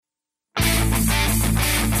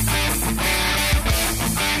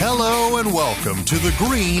Hello and welcome to the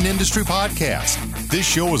Green Industry Podcast. This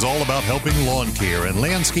show is all about helping lawn care and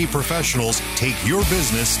landscape professionals take your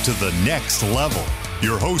business to the next level.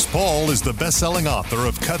 Your host, Paul, is the best-selling author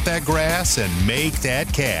of Cut That Grass and Make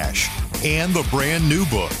That Cash, and the brand new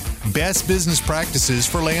book, Best Business Practices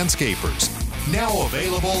for Landscapers, now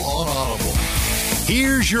available on Audible.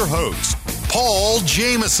 Here's your host, Paul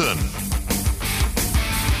Jameson.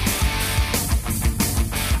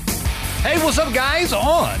 Hey, what's up, guys?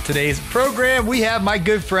 On today's program, we have my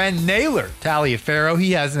good friend Naylor Taliaferro.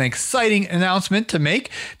 He has an exciting announcement to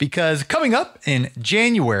make because coming up in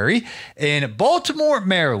January in Baltimore,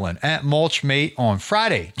 Maryland at Mulchmate on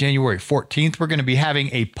Friday, January 14th, we're going to be having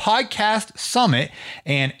a podcast summit,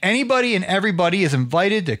 and anybody and everybody is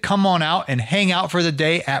invited to come on out and hang out for the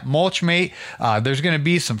day at Mulchmate. There's going to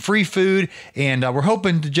be some free food, and we're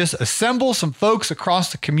hoping to just assemble some folks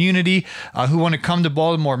across the community who want to come to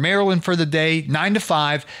Baltimore, Maryland for the day, 9 to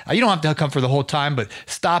 5. You don't have to come for the whole time, but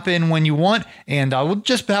stop in when you want. And we'll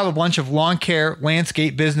just have a bunch of lawn care,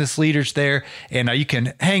 landscape business leaders there. And you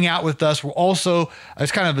can hang out with us. We're also,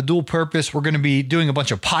 it's kind of a dual purpose. We're going to be doing a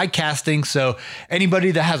bunch of podcasting. So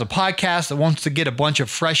anybody that has a podcast that wants to get a bunch of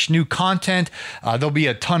fresh new content, there'll be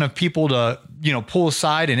a ton of people to pull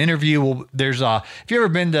aside and interview. Well, there's if you ever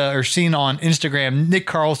been to or seen on Instagram, Nick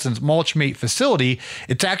Carlson's Mulchmate facility,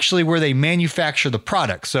 it's actually where they manufacture the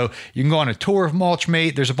product. So you can go on a tour of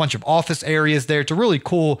Mulchmate. There's a bunch of office areas there. It's a really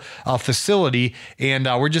cool facility. And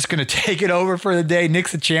we're just going to take it over for the day.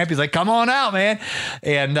 Nick's the champ. He's like, come on out, man.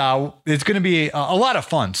 And it's going to be a lot of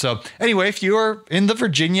fun. So anyway, if you're in the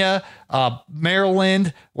Virginia,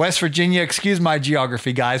 Maryland, West Virginia, excuse my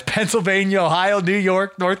geography, guys, Pennsylvania, Ohio, New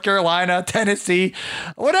York, North Carolina, Tennessee,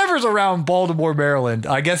 whatever's around Baltimore, Maryland,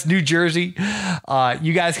 I guess New Jersey,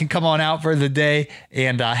 you guys can come on out for the day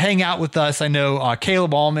and hang out with us. I know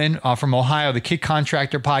Caleb Allman from Ohio, the Kid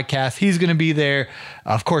Contractor podcast, he's going to be there.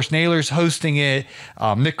 Of course, Naylor's hosting it.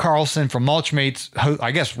 Nick Carlson from Mulchmate's,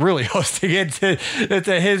 I guess, really hosting it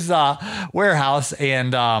to his warehouse.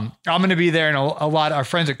 And I'm going to be there, and a lot of our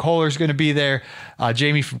friends at Kohler's going to be there.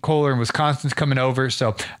 Jamie from Kohler in Wisconsin's coming over.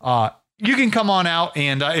 So you can come on out,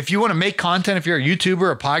 and if you want to make content, if you're a YouTuber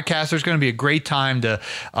or a podcaster, it's going to be a great time to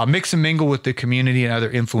mix and mingle with the community and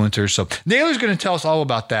other influencers. So Naylor's going to tell us all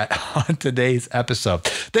about that on today's episode.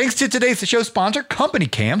 Thanks to today's show sponsor, Company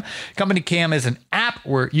Cam. Company Cam is an app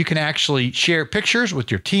where you can actually share pictures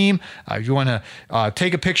with your team. If you want to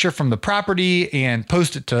take a picture from the property and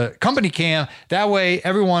post it to Company Cam, that way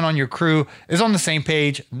everyone on your crew is on the same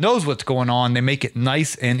page, knows what's going on. They make it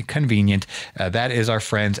nice and convenient. That is our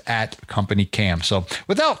friends at Company Cam. So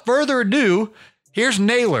without further ado, here's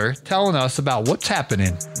Naylor telling us about what's happening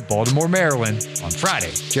in Baltimore, Maryland on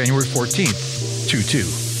Friday, January 14th, 2-2.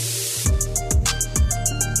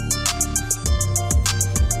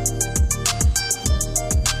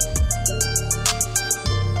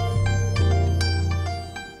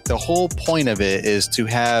 The whole point of it is to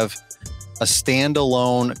have a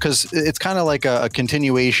standalone, because it's kind of like a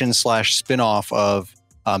continuation / spinoff of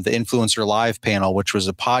the Influencer Live panel, which was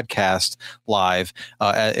a podcast live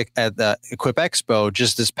at the Equip Expo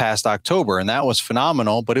just this past October. And that was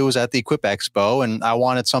phenomenal, but it was at the Equip Expo, and I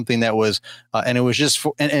wanted something that was, and it was just,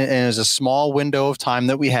 and it was a small window of time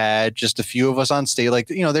that we had, just a few of us on stage. Like,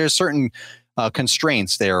 there's certain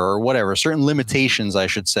constraints there, or whatever, certain limitations, I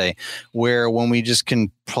should say, where when we just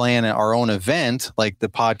can plan our own event, like the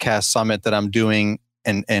podcast summit that I'm doing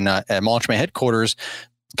at Mulchmate headquarters,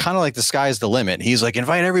 kind of like the sky's the limit. He's like,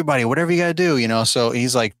 invite everybody, whatever you got to do, so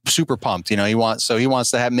he's like super pumped, he wants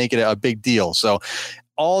to make it a big deal. So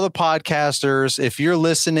all the podcasters, if you're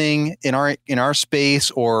listening in our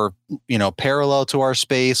space, or parallel to our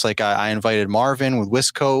space, like I invited Marvin with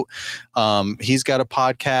Wiscoat. He's got a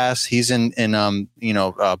podcast. He's in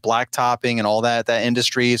blacktopping and all that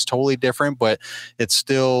industry is totally different, but it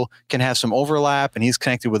still can have some overlap. And he's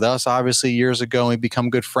connected with us obviously years ago, and we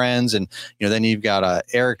become good friends. And then you've got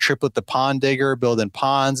Eric Triplett, the pond digger, building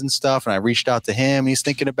ponds and stuff. And I reached out to him. He's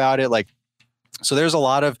thinking about it. So there's a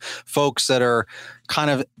lot of folks that are kind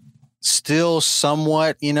of still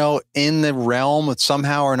somewhat, in the realm of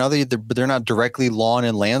somehow or another, but they're not directly lawn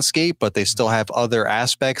and landscape, but they still have other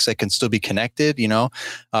aspects that can still be connected,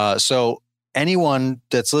 So anyone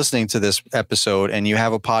that's listening to this episode and you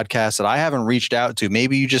have a podcast that I haven't reached out to,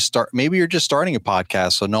 maybe you're just starting a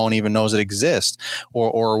podcast so no one even knows it exists,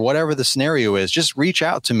 or whatever the scenario is, just reach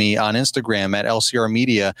out to me on Instagram at LCR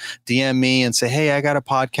Media, DM me and say, hey, I got a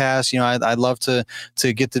podcast. I'd love to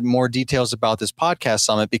get the more details about this podcast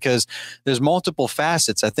summit, because there's multiple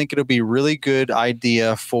facets. I think it'll be a really good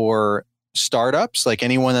idea for startups, like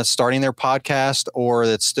anyone that's starting their podcast or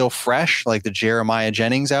that's still fresh, like the Jeremiah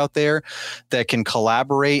Jennings out there, that can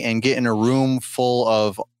collaborate and get in a room full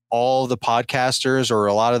of all the podcasters or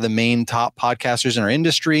a lot of the main top podcasters in our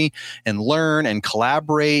industry and learn and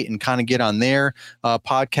collaborate and kind of get on their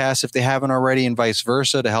podcasts if they haven't already, and vice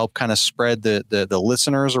versa, to help kind of spread the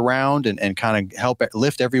listeners around and kind of help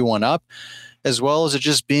lift everyone up, as well as it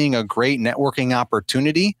just being a great networking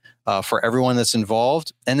opportunity for everyone that's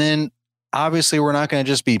involved. And then obviously we're not going to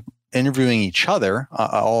just be interviewing each other,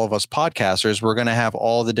 all of us podcasters. We're going to have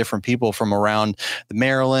all the different people from around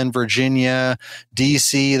Maryland, Virginia,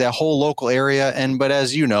 DC, that whole local area. But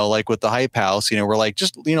as you know, like with the Hype House, we're like,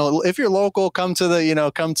 just, if you're local, come to the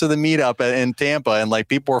meetup in Tampa, and like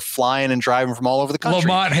people are flying and driving from all over the country.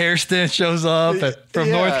 Lamont Hairston shows up from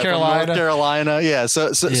North Carolina. From North Carolina. Yeah.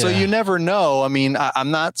 So you never know. I mean,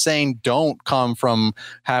 I'm not saying don't come from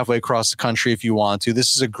halfway across the country if you want to.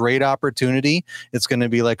 This is a great opportunity. It's going to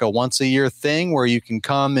be like a once a year thing where you can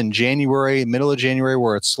come in January, middle of January,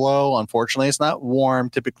 where it's slow. Unfortunately, it's not warm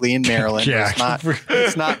typically in Maryland.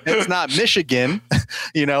 It's not Michigan.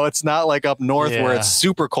 It's not like up north where it's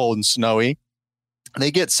super cold and snowy.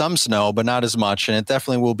 They get some snow, but not as much. And it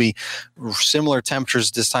definitely will be similar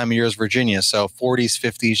temperatures this time of year as Virginia. So 40s,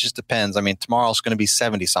 50s, just depends. I mean, tomorrow's going to be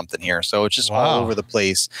 70 something here. So it's just all over the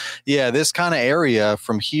place. Yeah. This kind of area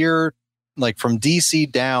from here, like from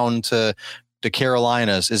DC down to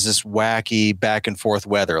Carolinas, is this wacky back and forth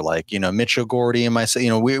weather. Like, Mitchell Gordy and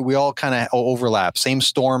myself, we all kind of overlap. Same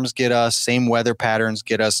storms get us, same weather patterns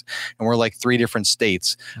get us. And we're like 3 different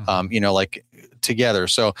states, like together.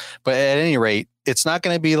 So, but at any rate, it's not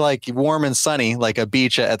going to be like warm and sunny like a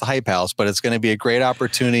beach at the Hype House, but it's going to be a great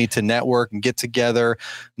opportunity to network and get together.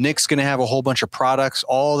 Nick's going to have a whole bunch of products,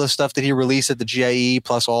 all the stuff that he released at the GIE,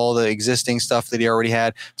 plus all the existing stuff that he already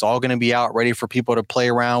had. It's all going to be out ready for people to play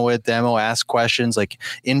around with, demo, ask questions, like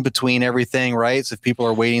in between everything, right? So if people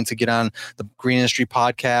are waiting to get on the Green Industry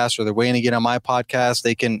podcast or they're waiting to get on my podcast,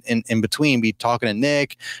 they can in between be talking to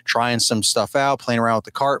Nick, trying some stuff out, playing around with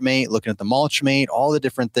the Cartmate, looking at the Mulchmate, all the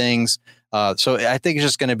different things. So I think it's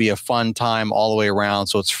just going to be a fun time all the way around.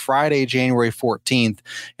 So it's Friday, January 14th,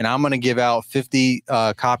 and I'm going to give out 50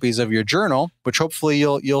 copies of your journal, which hopefully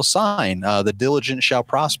you'll sign. The diligent shall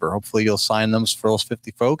prosper. Hopefully you'll sign them for those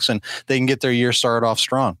 50 folks, and they can get their year started off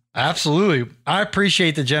strong. Absolutely. I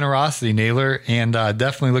appreciate the generosity, Naylor, and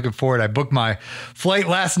definitely looking forward. I booked my flight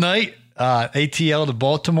last night, ATL to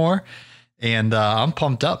Baltimore. And I'm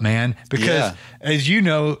pumped up, man, because as you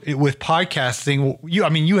know, with podcasting,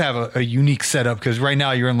 you have a unique setup, because right now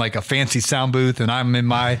you're in like a fancy sound booth and I'm in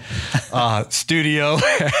my studio.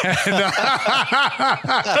 Man.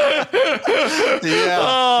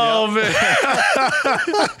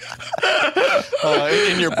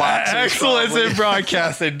 In your box. Excellence in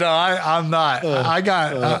broadcasting. No, I'm not.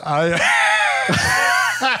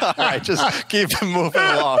 All right, just keep moving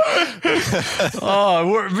along.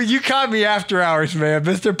 You caught me after hours, man.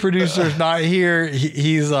 Mr. Producer's not here.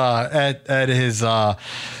 He's at his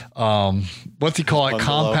what's he call it? Bungalow.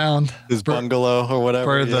 Compound, his bungalow or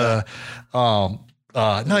whatever. For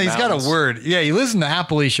no, he's got a word. Yeah, he lives in the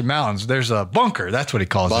Appalachian Mountains. There's a bunker. That's what he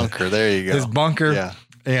calls bunker. There you go. His bunker. Yeah,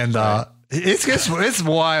 and it's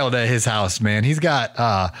wild at his house, man. He's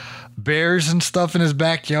got bears and stuff in his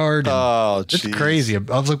backyard. It's crazy. I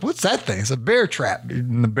was like, what's that thing? It's a bear trap.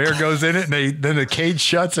 And the bear goes in it, and then the cage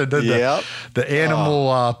shuts, and then the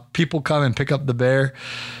animal people come and pick up the bear.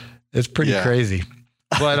 It's pretty crazy.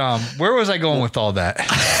 But where was I going with all that?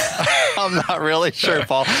 I'm not really sure,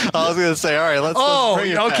 Paul. I was going to say, all right, let's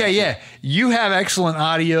bring it back. Yeah. You have excellent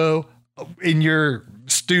audio in your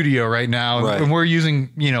studio right now, and we're using,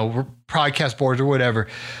 podcast boards or whatever.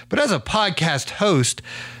 But as a podcast host,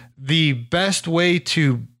 the best way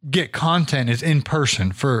to get content is in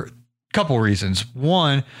person for a couple reasons.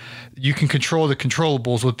 One, you can control the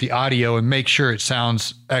controllables with the audio and make sure it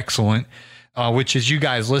sounds excellent, which as you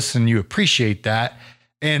guys listen, you appreciate that.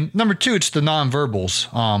 And number 2, it's the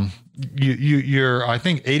nonverbals. You're I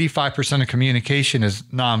think 85% of communication is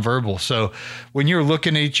nonverbal. So when you're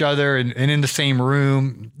looking at each other and in the same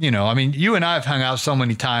room, you and I have hung out so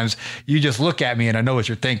many times, you just look at me and I know what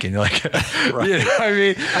you're thinking. Like, right. You know what I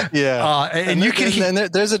mean? Yeah. And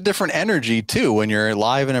there's a different energy too when you're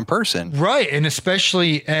live and in person. Right. And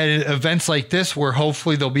especially at events like this, where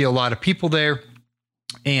hopefully there'll be a lot of people there.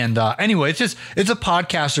 And anyway, it's a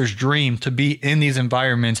podcaster's dream to be in these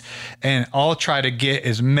environments, and I'll try to get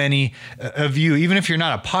as many of you, even if you're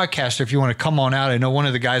not a podcaster, if you want to come on out. I know one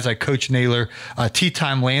of the guys I coach, Naylor, Tea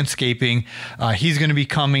Time Landscaping, he's going to be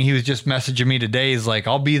coming. He was just messaging me today. He's like,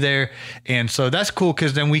 I'll be there. And so that's cool,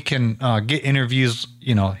 because then we can get interviews,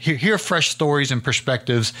 hear fresh stories and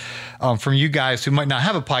perspectives from you guys who might not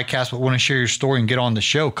have a podcast but want to share your story and get on the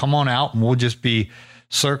show. Come on out, and we'll just be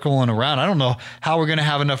circling around. I don't know how we're going to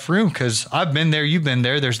have enough room, because I've been there, you've been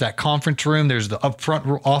there. There's that conference room, there's the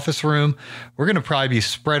upfront office room. We're going to probably be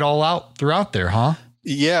spread all out throughout there, huh?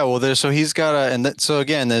 Yeah, well, so he's got so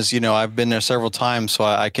again, there's, I've been there several times, so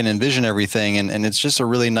I can envision everything, and it's just a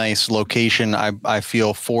really nice location, I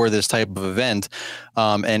feel, for this type of event.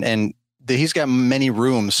 He's got many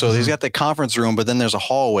rooms. So he's got the conference room, but then there's a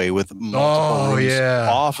hallway with multiple rooms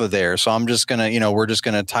off of there. So I'm just going to, we're just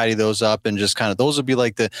going to tidy those up, and just kind of, those would be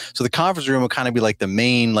like so the conference room would kind of be like the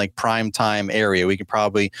main, like, prime time area. We could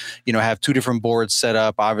probably, have two different boards set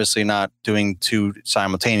up, obviously not doing two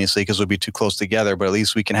simultaneously because we'd be too close together, but at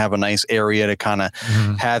least we can have a nice area to kind of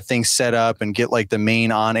have things set up and get like the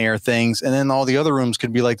main on air things. And then all the other rooms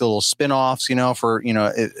could be like the little spin-offs, for,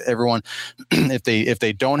 everyone, if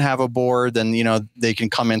they don't have a board, then they can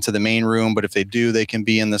come into the main room, but if they do, they can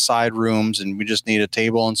be in the side rooms, and we just need a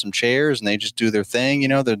table and some chairs, and they just do their thing.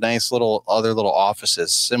 They're nice little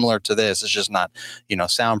offices similar to this. It's just not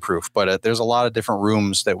soundproof, but there's a lot of different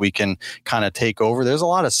rooms that we can kind of take over. There's a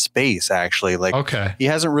lot of space, actually. Like, he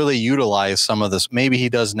hasn't really utilized some of this. Maybe he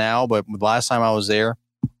does now, but last time I was there,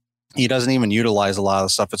 he doesn't even utilize a lot of the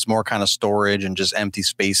stuff. It's more kind of storage and just empty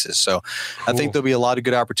spaces. So cool. I think there'll be a lot of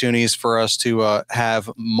good opportunities for us to have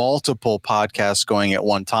multiple podcasts going at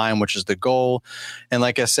one time, which is the goal. And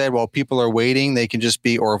like I said, while people are waiting, they can just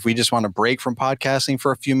be, or if we just want to break from podcasting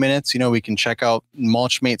for a few minutes, we can check out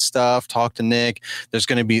Mulchmate stuff, talk to Nick. There's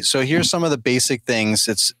going to be, so here's some of the basic things.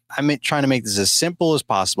 I'm trying to make this as simple as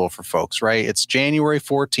possible for folks, right? It's January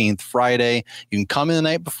 14th, Friday. You can come in the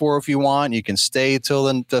night before if you want. You can stay till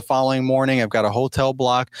the following morning. I've got a hotel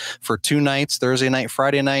block for 2 nights, Thursday night,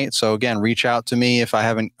 Friday night. So again, reach out to me if I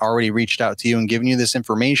haven't already reached out to you and given you this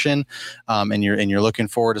information, and you're looking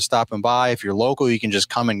forward to stopping by. If you're local, you can just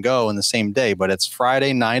come and go in the same day, but it's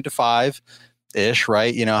Friday 9 to 5. Ish,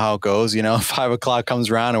 right? You know how it goes. 5 o'clock comes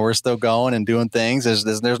around and we're still going and doing things.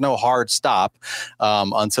 There's no hard stop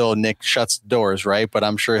until Nick shuts the doors, right? But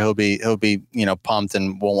I'm sure he'll be pumped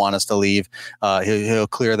and won't want us to leave. He'll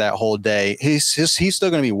clear that whole day. He's still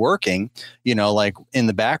going to be working, like in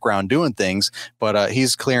the background doing things, but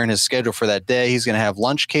he's clearing his schedule for that day. He's going to have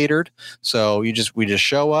lunch catered. So we just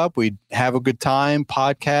show up, we have a good time,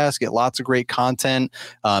 podcast, get lots of great content,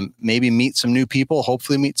 maybe meet some new people,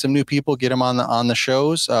 hopefully meet some new people, get them on the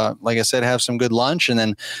shows. Like I said, have some good lunch, and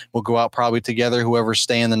then we'll go out probably together, whoever's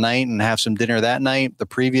staying the night, and have some dinner that night. The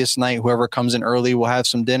previous night, whoever comes in early will have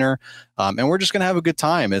some dinner. And we're just going to have a good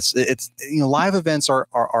time. It's live events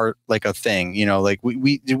are like a thing, like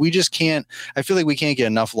we just can't, I feel like we can't get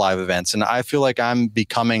enough live events. And I feel like I'm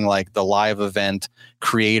becoming like the live event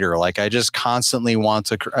creator. Like I just constantly want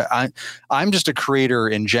to, I'm just a creator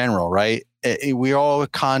in general, right? We all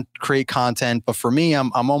create content, but for me,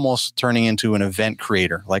 I'm almost turning into an event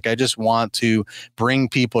creator. Like I just want to bring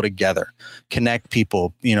people together, connect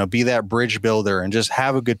people, be that bridge builder and just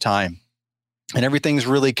have a good time. And everything's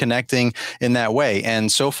really connecting in that way. And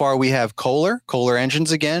so far we have Kohler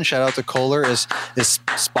Engines again. Shout out to Kohler is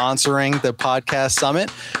sponsoring the podcast summit.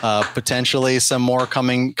 Potentially some more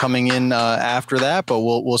coming in after that, but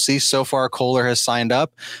we'll see. So far Kohler has signed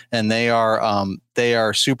up, and they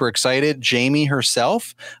are super excited. Jamie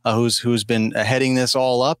herself, who's been heading this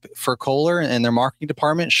all up for Kohler and their marketing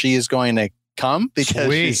department, she is going to come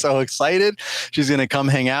because she's so excited. She's going to come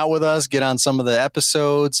hang out with us, get on some of the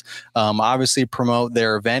episodes, obviously promote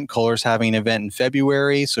their event. Kohler's having an event in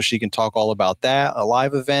February, so she can talk all about that, a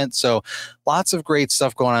live event. So lots of great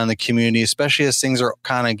stuff going on in the community, especially as things are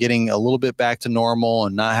kind of getting a little bit back to normal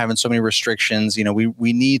and not having so many restrictions.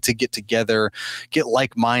 We need to get together, get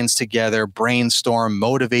like minds together, brainstorm,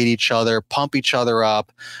 motivate each other, pump each other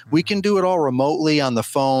up. We can do it all remotely on the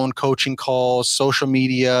phone, coaching calls, social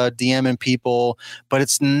media, DMing people, but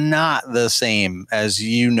it's not the same as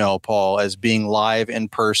Paul, as being live in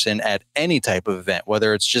person at any type of event,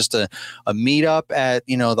 whether it's just a meetup at,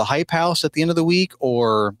 the Hype House at the end of the week,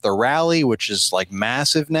 or the rally, which is like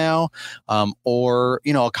massive now, or,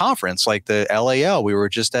 a conference like the LAL. We were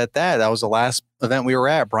just at that. That was the last event we were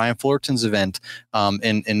at, Brian Fullerton's event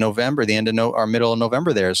in November, the end of or middle of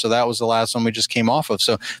November there. So that was the last one we just came off of.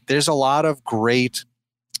 So there's a lot of great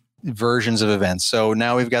versions of events. So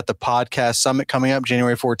now we've got the podcast summit coming up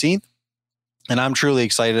January 14th. And I'm truly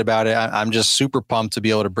excited about it. I'm just super pumped to be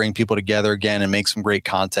able to bring people together again and make some great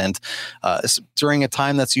content during a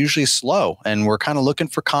time that's usually slow. And we're kind of looking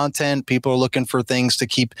for content. People are looking for things to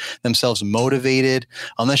keep themselves motivated.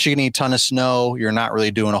 Unless you're getting a ton of snow, you're not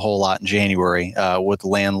really doing a whole lot in January with the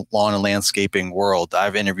lawn and landscaping world.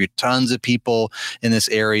 I've interviewed tons of people in this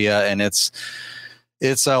area, and it's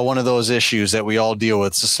one of those issues that we all deal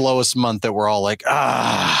with. It's the slowest month that we're all like,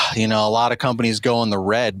 a lot of companies go in the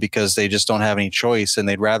red because they just don't have any choice, and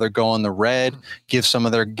they'd rather go in the red, give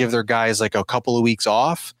their guys like a couple of weeks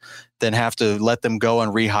off than have to let them go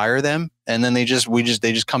and rehire them. And then they just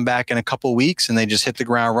come back in a couple of weeks and they just hit the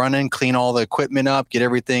ground running, clean all the equipment up, get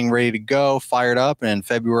everything ready to go, fired up. And in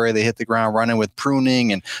February, they hit the ground running with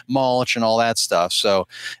pruning and mulch and all that stuff. So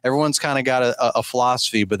everyone's kind of got a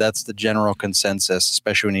philosophy, but that's the general consensus,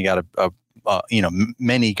 especially when you got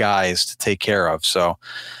many guys to take care of. So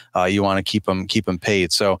you want to keep them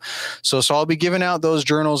paid. So I'll be giving out those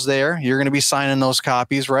journals there. You're going to be signing those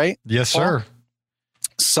copies, right? Yes, Paul? sir.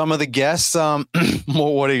 Some of the guests, what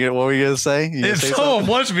were you going to say? If someone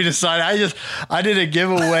wants me to sign, I did a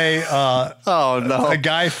giveaway. A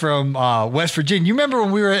guy from West Virginia. You remember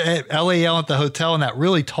when we were at LAL at the hotel and that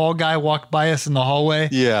really tall guy walked by us in the hallway?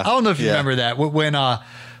 Yeah. I don't know if you remember that. When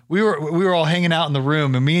we were all hanging out in the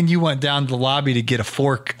room and me and you went down to the lobby to get a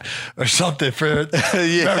fork or something for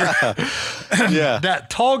yeah.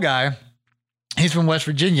 That tall guy, he's from West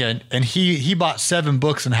Virginia, and he bought 7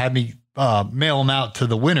 books and had me mail them out to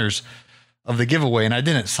the winners of the giveaway, and I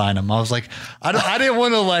didn't sign them. I was like, I didn't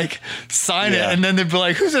want to sign it, and then they'd be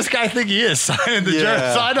like, "Who's this guy think he is signing the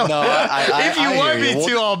journal?" So I don't. If you want me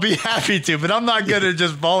to, I'll be happy to, but I'm not gonna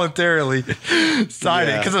just voluntarily sign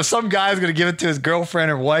it because if some guy's gonna give it to his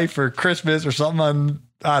girlfriend or wife for Christmas or something.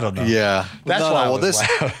 I don't know. Yeah, that's why. I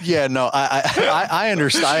understand.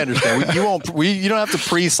 I understand. You don't have to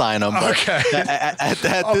pre-sign them. But okay. At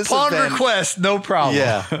this upon event, request, no problem.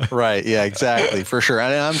 Yeah. Right. Yeah. Exactly. For sure.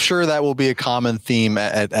 And I'm sure that will be a common theme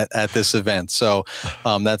at this event. So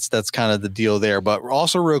that's kind of the deal there. But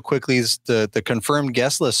also, real quickly, is the confirmed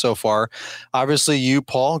guest list so far. Obviously, you,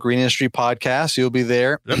 Paul, Green Industry Podcast, you'll be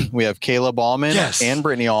there. Yep. We have Caleb Allman and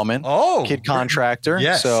Brittany Allman. Kid Contractor.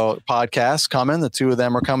 Yes. So podcast coming. The two of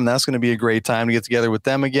them are coming. That's going to be a great time to get together with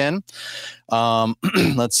them again.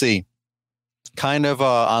 Let's see. Kind of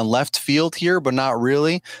on left field here, but not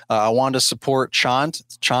really. I wanted to support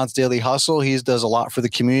Chant's Daily Hustle. He does a lot for the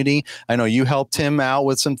community. I know you helped him out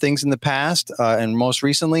with some things in the past and most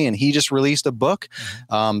recently, and he just released a book.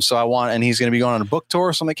 And he's going to be going on a book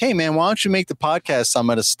tour. So I'm like, hey man, why don't you make the podcast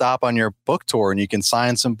summit a stop on your book tour, and you can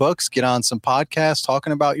sign some books, get on some podcasts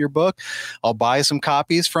talking about your book. I'll buy some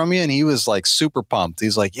copies from you. And he was like super pumped.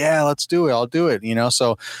 He's like, yeah, let's do it. I'll do it.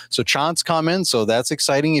 So Chant's coming. So that's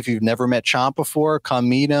exciting. If you've never met Chant before, come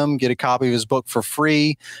meet him, get a copy of his book for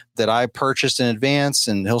free that I purchased in advance,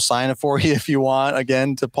 and he'll sign it for you if you want.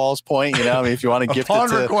 Again, to Paul's point, if you want to gift it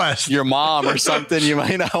to your mom or something, you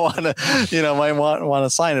might not want to, might want to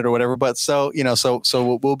sign it or whatever. But so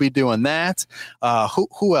we'll be doing that.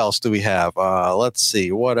 Who else do we have? Let's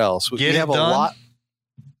see, what else? We have a lot.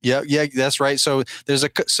 Yeah, that's right. So there's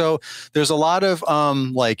a lot of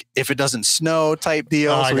if it doesn't snow type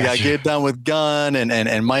deals. So we got Get It Done with Gun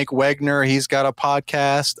and Mike Wegner. He's got a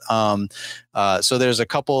podcast. So there's a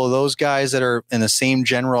couple of those guys that are in the same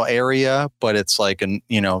general area, but it's they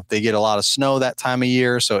get a lot of snow that time of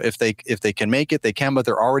year. So if they can make it, they can, but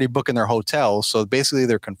they're already booking their hotels. So basically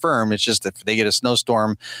they're confirmed. It's just if they get a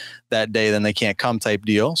snowstorm that day, then they can't come type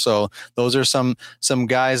deal. So those are some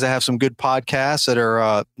guys that have some good podcasts that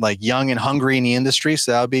are young and hungry in the industry.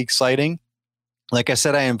 So that would be exciting. Like I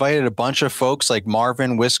said, I invited a bunch of folks like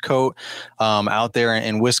Marvin Wiscote out there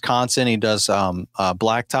in Wisconsin. He does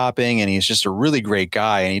blacktopping, and he's just a really great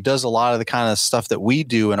guy. And he does a lot of the kind of stuff that we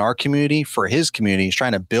do in our community for his community. He's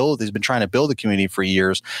been trying to build a community for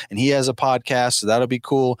years, and he has a podcast, so that'll be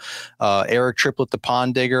cool. Eric Triplett, the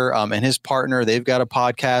Pond Digger, and his partner, they've got a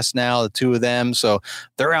podcast now, the two of them. So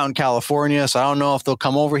they're out in California, so I don't know if they'll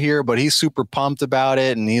come over here, but he's super pumped about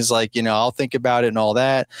it. And he's like, I'll think about it and all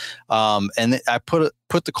that. And I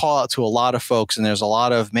put the call out to a lot of folks, and there's a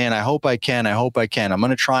lot of, man, I hope I can. I'm going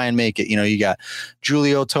to try and make it. You got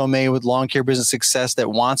Julio Tomei with Lawn Care Business Success that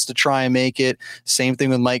wants to try and make it. Same thing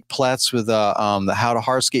with Mike Pletz with the How to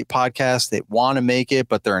Hardscape podcast. They want to make it,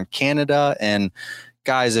 but they're in Canada, and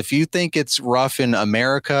guys, if you think it's rough in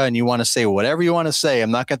America and you want to say whatever you want to say, I'm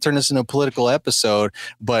not going to turn this into a political episode,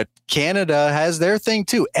 but Canada has their thing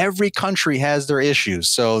too. Every country has their issues.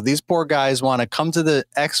 So these poor guys want to come to the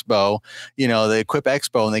expo, the Equip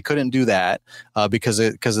Expo, and they couldn't do that because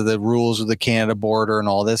of the rules of the Canada border and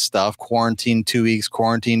all this stuff. Quarantine 2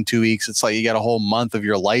 weeks. It's like you got a whole month of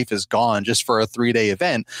your life is gone just for a 3-day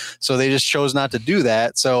event. So they just chose not to do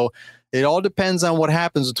that. So it all depends on what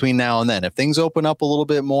happens between now and then. If things open up a little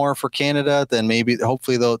bit more for Canada, then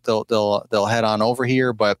hopefully they'll head on over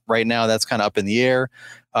here. But right now, that's kind of up in the air.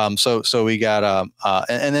 So we got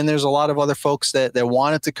and then there's a lot of other folks that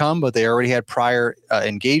wanted to come, but they already had prior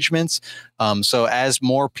engagements. So as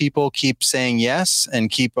more people keep saying yes and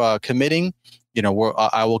keep committing,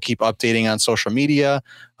 I will keep updating on social media.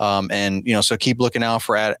 So keep looking out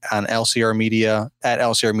for on LCR Media, at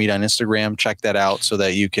LCR Media on Instagram. Check that out so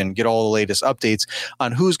that you can get all the latest updates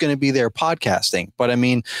on who's going to be there podcasting. But I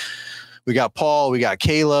mean, we got Paul, we got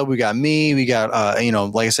Caleb, we got me, we got,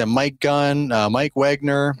 like I said, Mike Gunn, Mike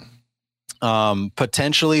Wagner,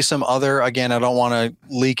 potentially some other, again, I don't want to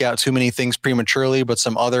leak out too many things prematurely, but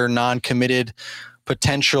some other non-committed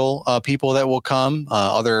potential people that will come,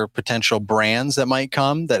 other potential brands that might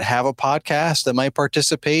come that have a podcast that might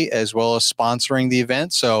participate, as well as sponsoring the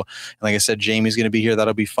event. So like I said, Jamie's going to be here.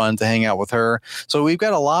 That'll be fun to hang out with her. So we've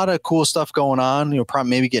got a lot of cool stuff going on.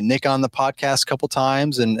 Probably maybe get Nick on the podcast a couple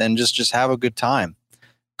times and just have a good time.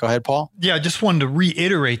 Go ahead, Paul. Yeah, I just wanted to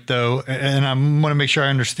reiterate, though, and I want to make sure I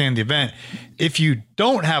understand the event. If you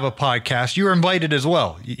don't have a podcast, you're invited as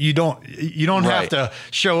well. You don't have to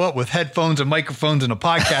show up with headphones and microphones and a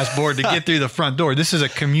podcast board to get through the front door. This is a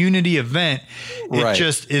community event. It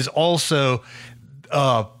just is also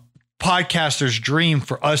a podcaster's dream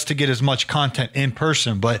for us to get as much content in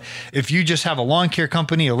person. But if you just have a lawn care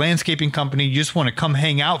company, a landscaping company, you just want to come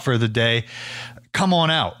hang out for the day, come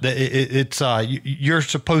on out. It's you're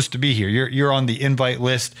supposed to be here. You're on the invite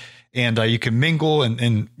list, and you can mingle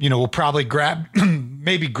and we'll probably grab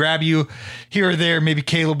you here or there. Maybe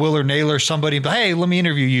Caleb, Will, or Naylor, somebody. But hey, let me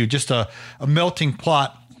interview you. Just a melting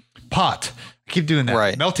pot. I keep doing that.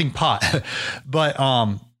 Right. Melting pot. But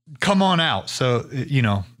come on out. So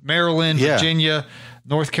Maryland, Virginia,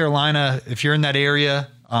 North Carolina. If you're in that area,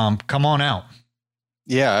 come on out.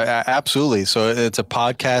 Yeah, absolutely. So it's a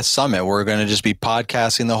podcast summit. We're going to just be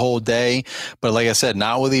podcasting the whole day. But like I said,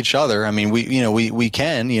 not with each other. I mean, we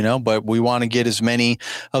can, but we want to get as many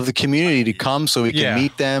of the community to come so we can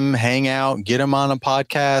meet them, hang out, get them on a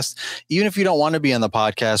podcast. Even if you don't want to be on the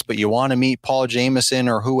podcast, but you want to meet Paul Jameson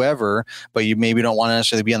or whoever, but you maybe don't want to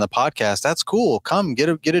necessarily be on the podcast, that's cool. Come get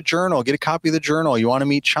a journal, get a copy of the journal. You want to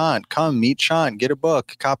meet Chant, come meet Chant, get a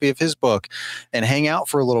copy of his book, and hang out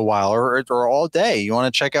for a little while or all day. You want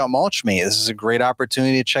to check out Mulchmate. This is a great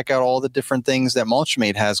opportunity to check out all the different things that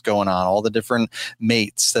Mulchmate has going on, all the different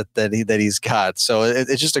mates that he's got. So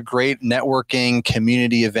it's just a great networking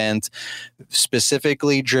community event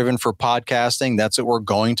specifically driven for podcasting. That's what we're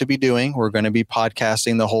going to be doing. We're going to be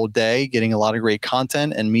podcasting the whole day, getting a lot of great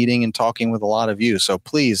content and meeting and talking with a lot of you. So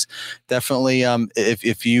please definitely,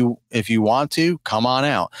 if you want to, come on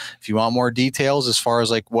out. If you want more details as far as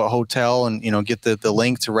like what hotel and, get the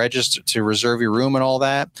link to register, to reserve your room and all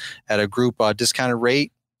that at a group discounted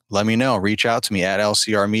rate, let me know. Reach out to me at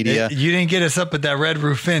LCR Media. You didn't get us up at that Red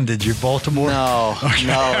Roof Inn, did you, Baltimore? No, okay.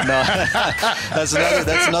 no. That's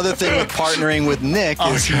another thing with partnering with Nick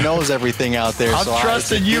is he knows everything out there. I'm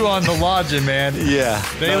trusting you on the lodging, man. Yeah.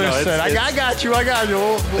 Naylor said, I got you. What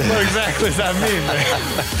exactly does that mean, man?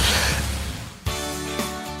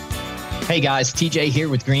 Hey guys, TJ here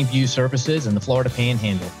with Greenview Services in the Florida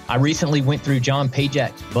Panhandle. I recently went through John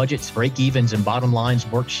Pajak's Budgets, Break-Evens, and Bottom Lines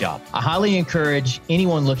workshop. I highly encourage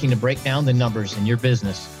anyone looking to break down the numbers in your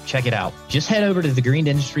business. Check it out. Just head over to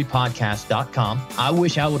thegreenindustrypodcast.com. I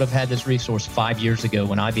wish I would have had this resource 5 years ago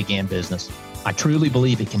when I began business. I truly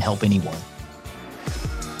believe it can help anyone.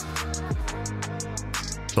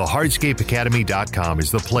 TheHardscapeAcademy.com is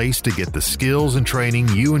the place to get the skills and training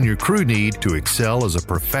you and your crew need to excel as a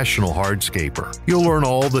professional hardscaper. You'll learn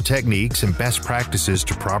all the techniques and best practices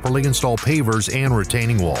to properly install pavers and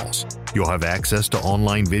retaining walls. You'll have access to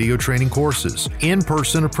online video training courses,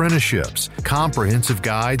 in-person apprenticeships, comprehensive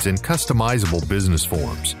guides, and customizable business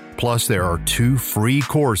forms. Plus, there are 2 free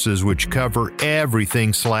courses which cover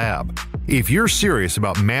everything slab. If you're serious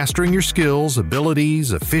about mastering your skills,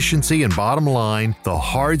 abilities, efficiency, and bottom line,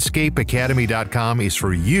 theHardscapeAcademy.com is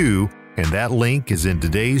for you, and that link is in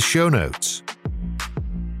today's show notes.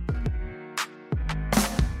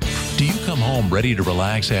 Do you come home ready to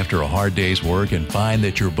relax after a hard day's work and find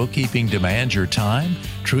that your bookkeeping demands your time?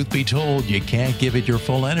 Truth be told, you can't give it your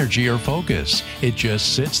full energy or focus. It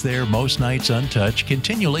just sits there most nights untouched,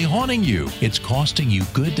 continually haunting you. It's costing you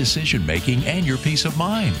good decision making and your peace of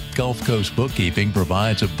mind. Gulf Coast Bookkeeping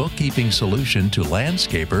provides a bookkeeping solution to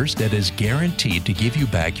landscapers that is guaranteed to give you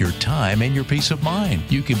back your time and your peace of mind.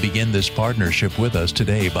 You can begin this partnership with us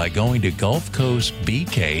today by going to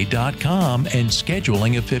GulfCoastBK.com and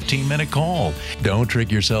scheduling a 15-minute call. Don't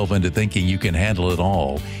trick yourself into thinking you can handle it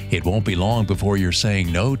all. It won't be long before you're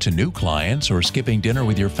saying no to new clients or skipping dinner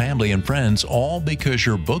with your family and friends, all because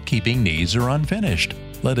your bookkeeping needs are unfinished.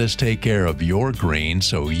 Let us take care of your green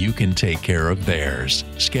so you can take care of theirs.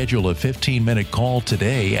 Schedule a 15-minute call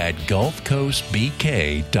today at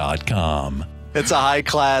GulfCoastBK.com. It's a high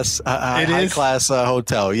class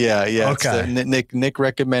hotel. Yeah. Okay. Nick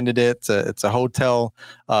recommended it. It's a hotel,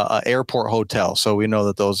 airport hotel. So we know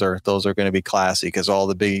that those are going to be classy because all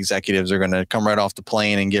the big executives are going to come right off the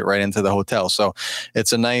plane and get right into the hotel. So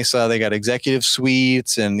it's a nice. They got executive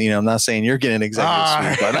suites, and I'm not saying you're getting an executive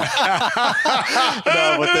suite, but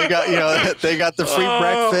no, but they got the free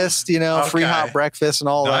breakfast, free hot breakfast and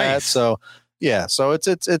all that. So yeah, so it's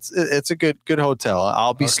a good hotel.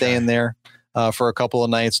 I'll be staying there for a couple of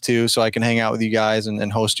nights too, so I can hang out with you guys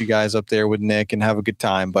and host you guys up there with Nick and have a good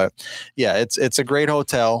time. But yeah, it's a great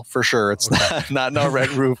hotel for sure. It's not no Red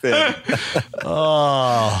Roof Inn.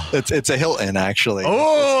 Oh, it's a Hilton actually.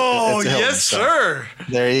 Oh, it's a Hilton, yes, sir.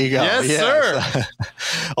 There you go. Yes, sir. So,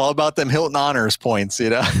 all about them Hilton honors points,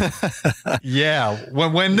 Yeah.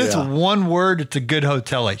 When this one word, it's a good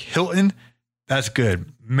hotel. Like Hilton, that's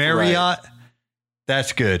good. Marriott,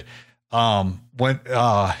 that's good. When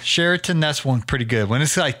Sheraton, that's one pretty good. When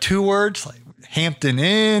it's like two words, like Hampton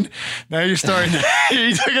Inn, now you're starting to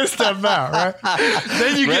you took a step out, right?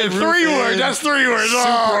 Then you get three words. That's three words.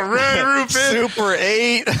 Red Roof Inn, Super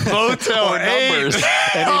 8, Motel 8. Numbers.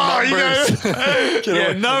 Any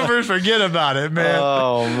numbers? Numbers. Forget about it, man.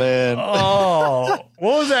 Oh man. Oh,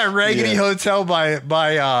 what was that raggedy hotel by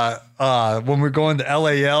when we're going to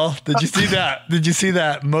LAL? Did you see that? Did you see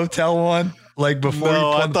that motel one? Like before?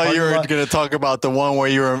 No, I thought you were going to talk about the one where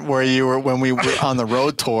you were when we were on the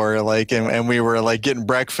road tour, like, and we were like getting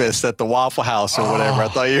breakfast at the Waffle House or whatever. I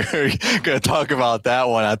thought you were going to talk about that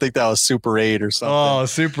one. I think that was Super 8 or something. Oh,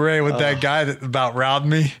 Super 8 with that guy that about robbed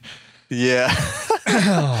me. Yeah.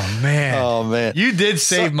 Oh man. You did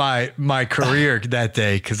save my career that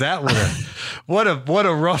day, because that would have what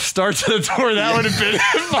a rough start to the tour that would have been.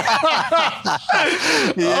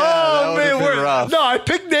 That would have been rough. No, I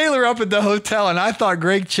picked Naylor up at the hotel, and I thought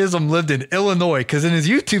Greg Chisholm lived in Illinois, because in his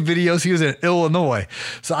YouTube videos he was in Illinois.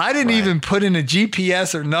 So I didn't even put in a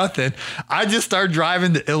GPS or nothing. I just started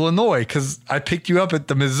driving to Illinois because I picked you up at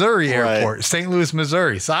the Missouri airport, St. Louis,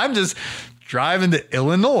 Missouri. So I'm just driving to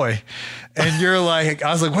Illinois, and you're like,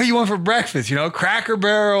 I was like, what do you want for breakfast? Cracker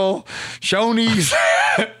Barrel, Shoney's,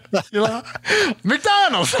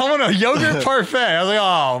 McDonald's. I want a yogurt parfait. I was like,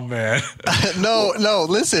 oh man. No,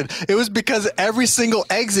 listen, it was because every single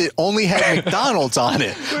exit only had McDonald's on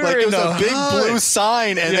it. Like it was a big blue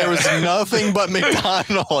sign, and there was nothing but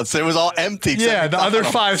McDonald's. It was all empty. Yeah, the other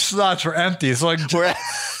 5 slots were empty. So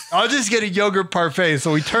I'll just get a yogurt parfait.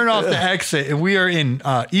 So we turn off the exit, and we are in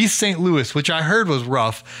East St. Louis, which I heard was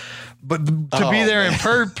rough. But to be there in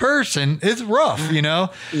person, it's rough, Yeah.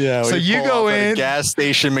 So you go in. Gas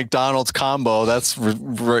station McDonald's combo. That's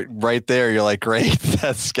right there. You're like, great.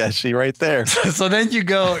 That's sketchy right there. So then you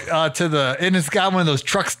go and it's got one of those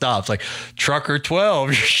truck stops, like Trucker 12.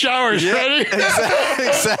 Your shower's ready.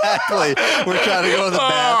 Exactly. We're trying to go to the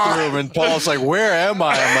bathroom, and Paul's like, where am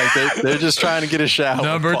I? I'm like, they're just trying to get a shower.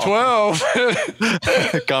 Number 12.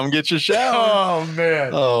 Come get your shower.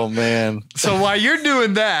 Oh, man. So while you're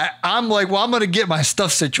doing that, I'm like, well, I'm going to get my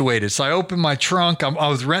stuff situated. So I opened my trunk. I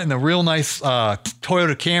was renting a real nice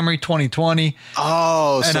Toyota Camry 2020.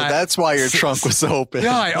 Oh, so that's why your trunk was open.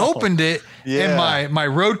 Yeah, I opened it, and my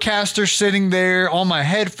Roadcaster sitting there, all my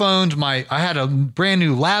headphones, I had a brand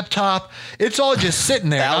new laptop. It's all just sitting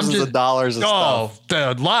there. Thousands of dollars of stuff.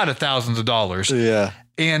 A lot of thousands of dollars. Yeah.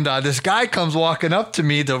 And this guy comes walking up to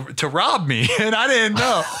me to rob me, and I didn't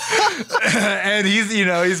know. And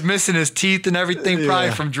he's missing his teeth and everything,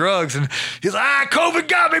 probably from drugs. And he's like, COVID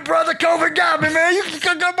got me, brother. COVID got me, man. You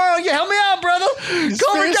help me out, brother.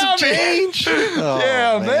 COVID got me. Change.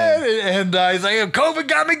 Oh, man. And he's like, COVID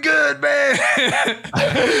got me good, man.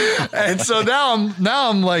 And so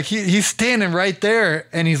now I'm like, he's standing right there,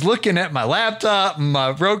 and he's looking at my laptop and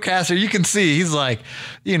my Roadcaster. You can see he's like,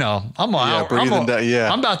 I'm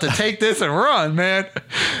about to take this and run, man.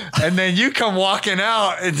 and then you come walking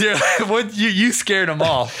out, and you scared him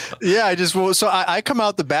off. Yeah, I come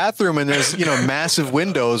out the bathroom, and there's massive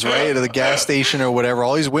windows right at the gas station or whatever,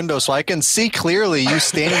 all these windows, so I can see clearly you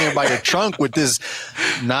standing there by your trunk with this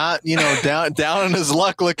not down in his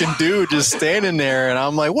luck looking dude just standing there, and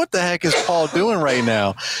I'm like, what the heck is Paul doing right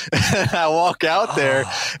now? And I walk out there,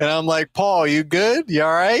 and I'm like, Paul, you good? You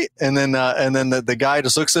all right? And then the guy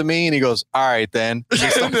just looks at me, and he goes, all right, then. He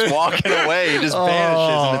starts walking away. He just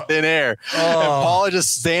vanishes in the thin air. And Paul is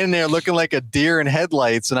just standing there looking like a deer in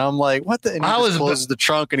headlights. And I'm like, what the? And he just closes the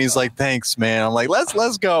trunk, and he's like, thanks, man. I'm like,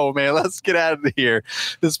 let's go, man. Let's get out of here.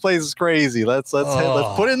 This place is crazy. Let's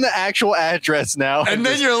put in the actual address now. And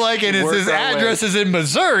then you're like, and his address is in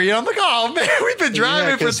Missouri. And I'm like, oh man, we've been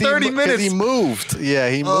driving for 30 minutes. He moved. Yeah,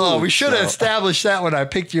 he moved. Oh, we should have established that when I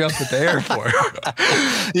picked you up at the airport.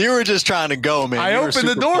 You were just trying to go, man. I opened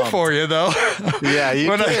the door for you, though. Yeah, you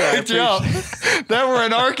when did. I picked you up. Then we're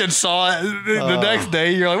in Arkansas the next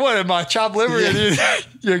day. You're like, what, am I chopped liver? Yeah.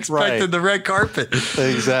 You expected the red carpet.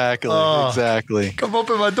 Exactly. Come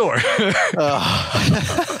open my door.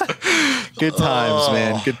 Good times,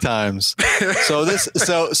 man. Good times.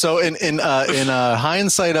 So in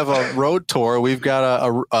hindsight of a road tour, we've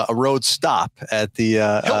got a road stop at the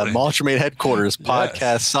Mulchmate headquarters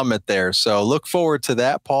podcast summit there. So look forward to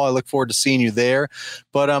that, Paul. I look forward to seeing you there.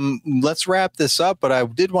 But let's wrap this up. But I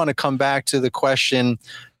did want to come back to the question.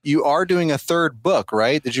 You are doing a third book,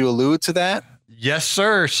 right? Did you allude to that? Yes,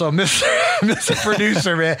 sir. So, Mr.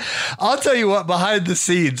 Producer, man, I'll tell you what, behind the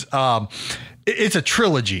scenes, it's a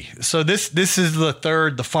trilogy. So this is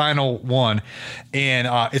the final one. And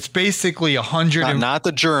it's basically 100. Not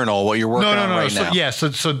the journal, what you're working on right now. Yeah. So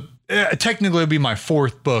technically it'll be my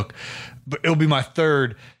fourth book, but it'll be my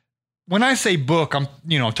third. When I say book, I'm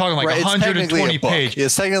talking like 120 pages.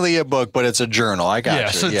 It's technically a book, but it's a journal. I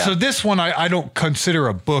got you. So this one I don't consider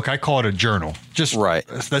a book. I call it a journal. Just right.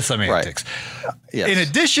 That's semantics. Right. Yes. In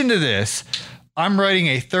addition to this, I'm writing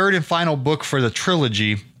a third and final book for the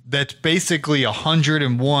trilogy that's basically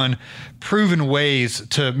 101 proven ways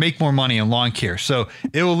to make more money in lawn care. So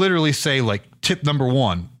it will literally say like tip number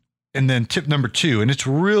 1 and then tip number 2. And it's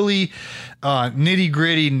really nitty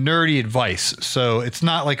gritty, nerdy advice. So it's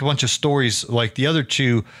not like a bunch of stories like the other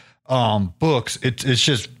two books. It's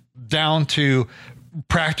just down to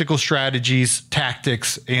practical strategies,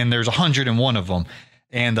 tactics, and there's 101 of them.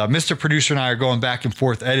 And Mr. Producer and I are going back and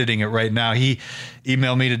forth editing it right now. He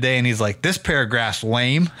emailed me today and he's like, this paragraph's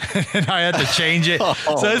lame. And I had to change it. So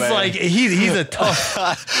it's like, he's a tough.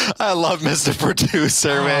 I love Mr.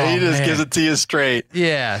 Producer, man. He just gives it to you straight.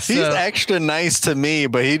 Yeah. He's extra nice to me,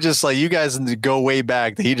 but he just like, you guys go way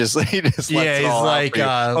back. He just lets it all out for you.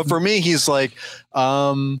 But for me, he's like,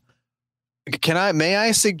 may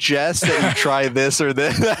I suggest that you try this or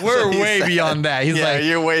this? We're way beyond that. He's like,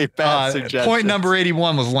 you're way past suggestions. Point number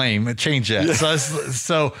 81 was lame. Change that. Yeah.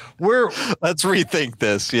 So let's rethink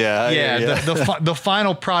this. Yeah. The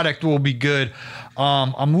final product will be good.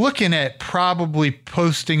 I'm looking at probably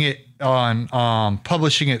posting it on,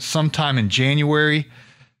 publishing it sometime in January.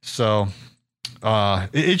 So,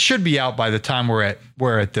 it should be out by the time we're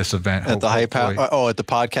at this event. At the Hype House. At the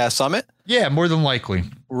podcast summit? Yeah, more than likely.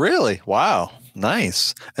 Really? Wow.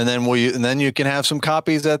 Nice. And then you can have some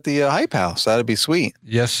copies at the Hype House. That'd be sweet.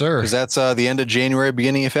 Yes, sir. Because that's the end of January,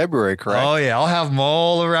 beginning of February, correct? Oh yeah, I'll have them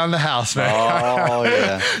all around the house, man. Oh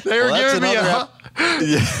yeah. They were giving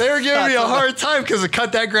me a hard time because the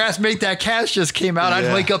Cut That Grass, Make That Cash just came out.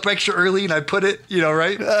 I'd wake up extra early and I'd put it,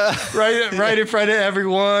 right in front of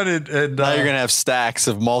everyone. And now you're gonna have stacks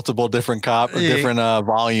of multiple different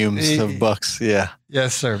volumes of books. Yeah.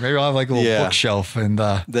 Yes, sir. Maybe I'll have like a little bookshelf and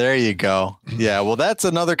there you go. Yeah. Well, that's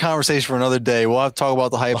another conversation for another day. We'll have to talk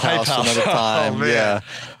about the Hype House another time. Yeah.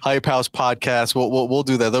 Hype House podcast. We'll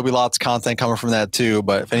do that. There'll be lots of content coming from that too.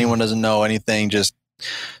 But if anyone doesn't know anything, just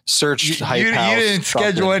search Hype House. You didn't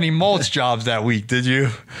schedule any mulch jobs that week, did you?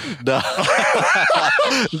 No.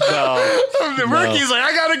 Ricky's like,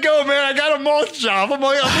 I gotta go, man. I got a mulch job. I'm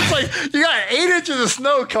like, you got 8 inches of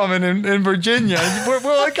snow coming in Virginia.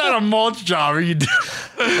 What kind of mulch job are you doing?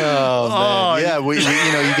 Oh man,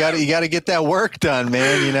 yeah. You got to get that work done,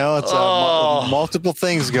 man. It's multiple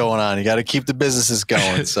things going on. You got to keep the businesses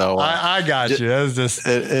going. So I got you. That's just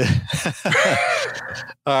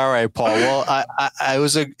all right, Paul. Well,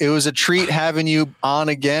 it was a treat having you on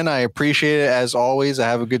again. I appreciate it as always. I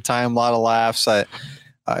have a good time, a lot of laughs. I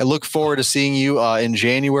look forward to seeing you in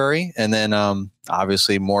January, and then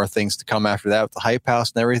obviously more things to come after that with the Hype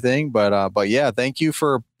House and everything. But yeah, thank you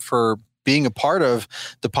for being a part of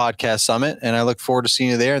the podcast summit, and I look forward to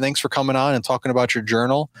seeing you there. Thanks for coming on and talking about your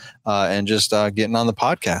journal and just getting on the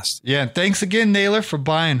podcast. Yeah. And thanks again, Naylor, for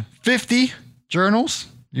buying 50 journals.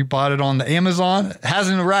 You bought it on the Amazon. It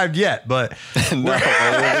hasn't arrived yet, but no,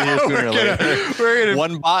 we're gonna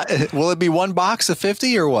one box. Will it be one box of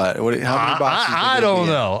 50 or what? How many boxes? I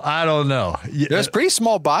don't know. There's pretty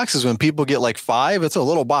small boxes. When people get like 5, it's a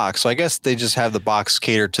little box. So I guess they just have the box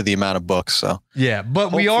catered to the amount of books. So yeah,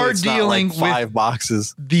 but we are dealing with 5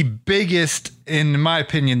 boxes. The biggest, in my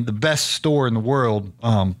opinion, the best store in the world,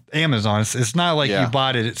 Amazon. It's not like you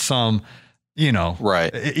bought it at some.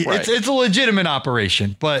 Right. It's a legitimate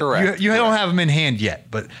operation, but you don't have them in hand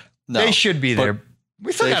yet, but they should be there.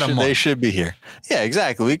 We still got a month. They should be here. Yeah,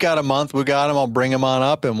 exactly. We got a month. We got them. I'll bring them on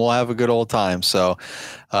up and we'll have a good old time. So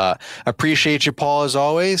appreciate you, Paul, as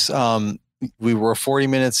always. We were 40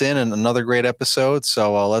 minutes in and another great episode.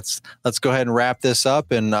 So let's go ahead and wrap this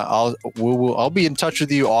up, and I'll be in touch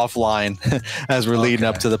with you offline as we're leading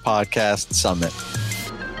up to the podcast summit.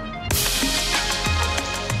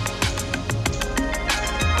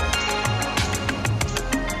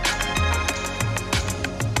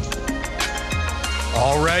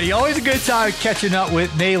 Alrighty, always a good time catching up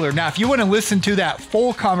with Naylor. Now, if you want to listen to that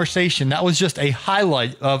full conversation, that was just a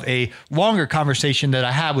highlight of a longer conversation that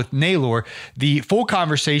I had with Naylor. The full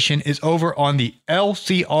conversation is over on the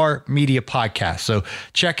LCR Media podcast. So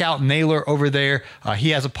check out Naylor over there. He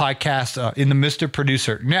has a podcast in the Mr.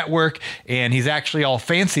 Producer Network, and he's actually all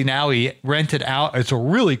fancy now. He rented out. It's a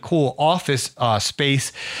really cool office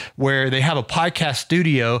space where they have a podcast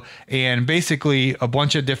studio, and basically a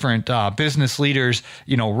bunch of different business leaders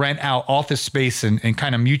rent out office space and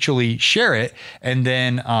kind of mutually share it. And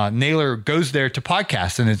then Naylor goes there to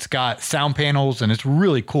podcast, and it's got sound panels, and it's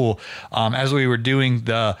really cool. As we were doing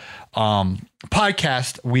the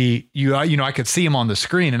podcast, I could see him on the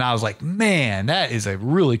screen, and I was like, man, that is a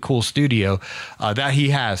really cool studio that he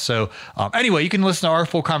has. So anyway, you can listen to our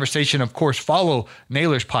full conversation. Of course, follow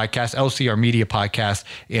Naylor's podcast, LCR Media Podcast,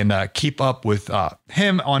 and keep up with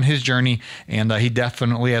him on his journey. And he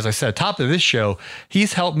definitely, as I said, top of this show,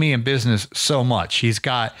 he's helped me in business so much. He's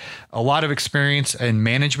got a lot of experience in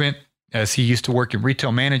management, as he used to work in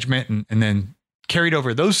retail management, and then carried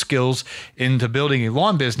over those skills into building a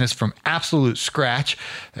lawn business from absolute scratch.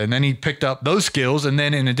 And then he picked up those skills. And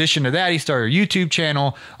then in addition to that, he started a YouTube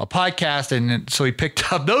channel, a podcast. And so he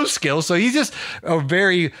picked up those skills. So he's just a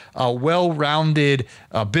very well-rounded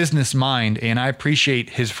business mind. And I appreciate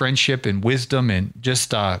his friendship and wisdom, and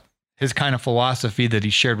just his kind of philosophy that he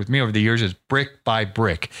shared with me over the years is brick by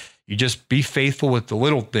brick. You just be faithful with the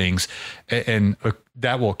little things, and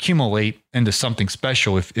that will accumulate into something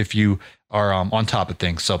special if you are on top of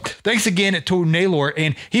things. So thanks again to Naylor.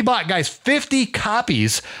 And he bought, guys, 50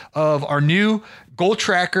 copies of our new goal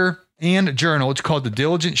tracker and journal. It's called The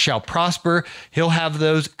Diligent Shall Prosper. He'll have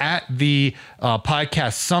those at the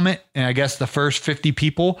podcast summit. And I guess the first 50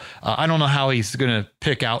 people, I don't know how he's going to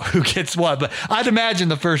pick out who gets what, but I'd imagine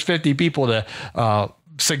the first 50 people to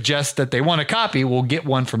suggest that they want a copy, we'll get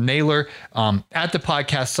one from Naylor at the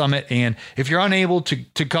podcast summit. And if you're unable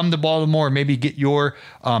to come to Baltimore, maybe get your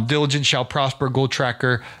Diligent Shall Prosper goal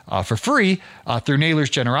tracker for free through Naylor's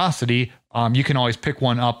generosity, you can always pick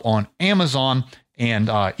one up on Amazon.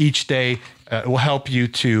 And each day will help you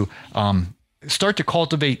to start to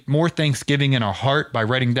cultivate more Thanksgiving in our heart by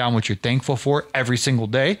writing down what you're thankful for every single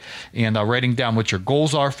day, and writing down what your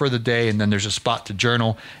goals are for the day. And then there's a spot to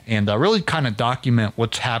journal and really kind of document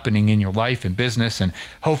what's happening in your life and business, and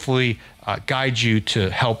hopefully guide you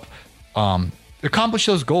to help accomplish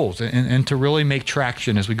those goals and to really make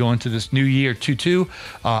traction as we go into this new year.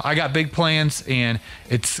 I got big plans, and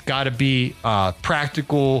it's got to be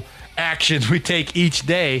practical actions we take each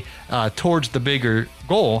day towards the bigger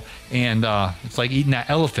goal. And it's like eating that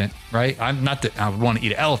elephant, right? I'm not that I would want to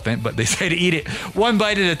eat an elephant, but they say to eat it one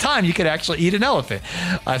bite at a time. You could actually eat an elephant,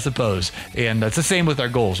 I suppose. And that's the same with our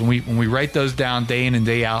goals. When we write those down day in and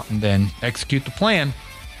day out and then execute the plan,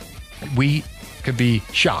 we could be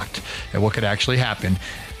shocked at what could actually happen.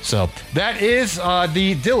 So that is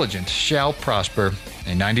the Diligent Shall Prosper,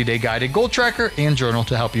 a 90-day guided goal tracker and journal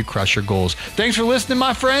to help you crush your goals. Thanks for listening,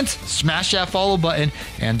 my friends. Smash that follow button,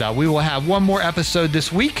 and we will have one more episode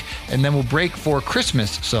this week, and then we'll break for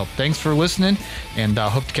Christmas. So thanks for listening, and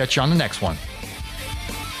hope to catch you on the next one.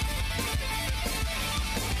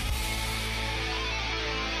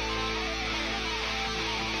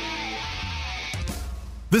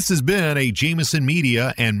 This has been a Jameson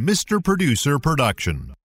Media and Mr. Producer production.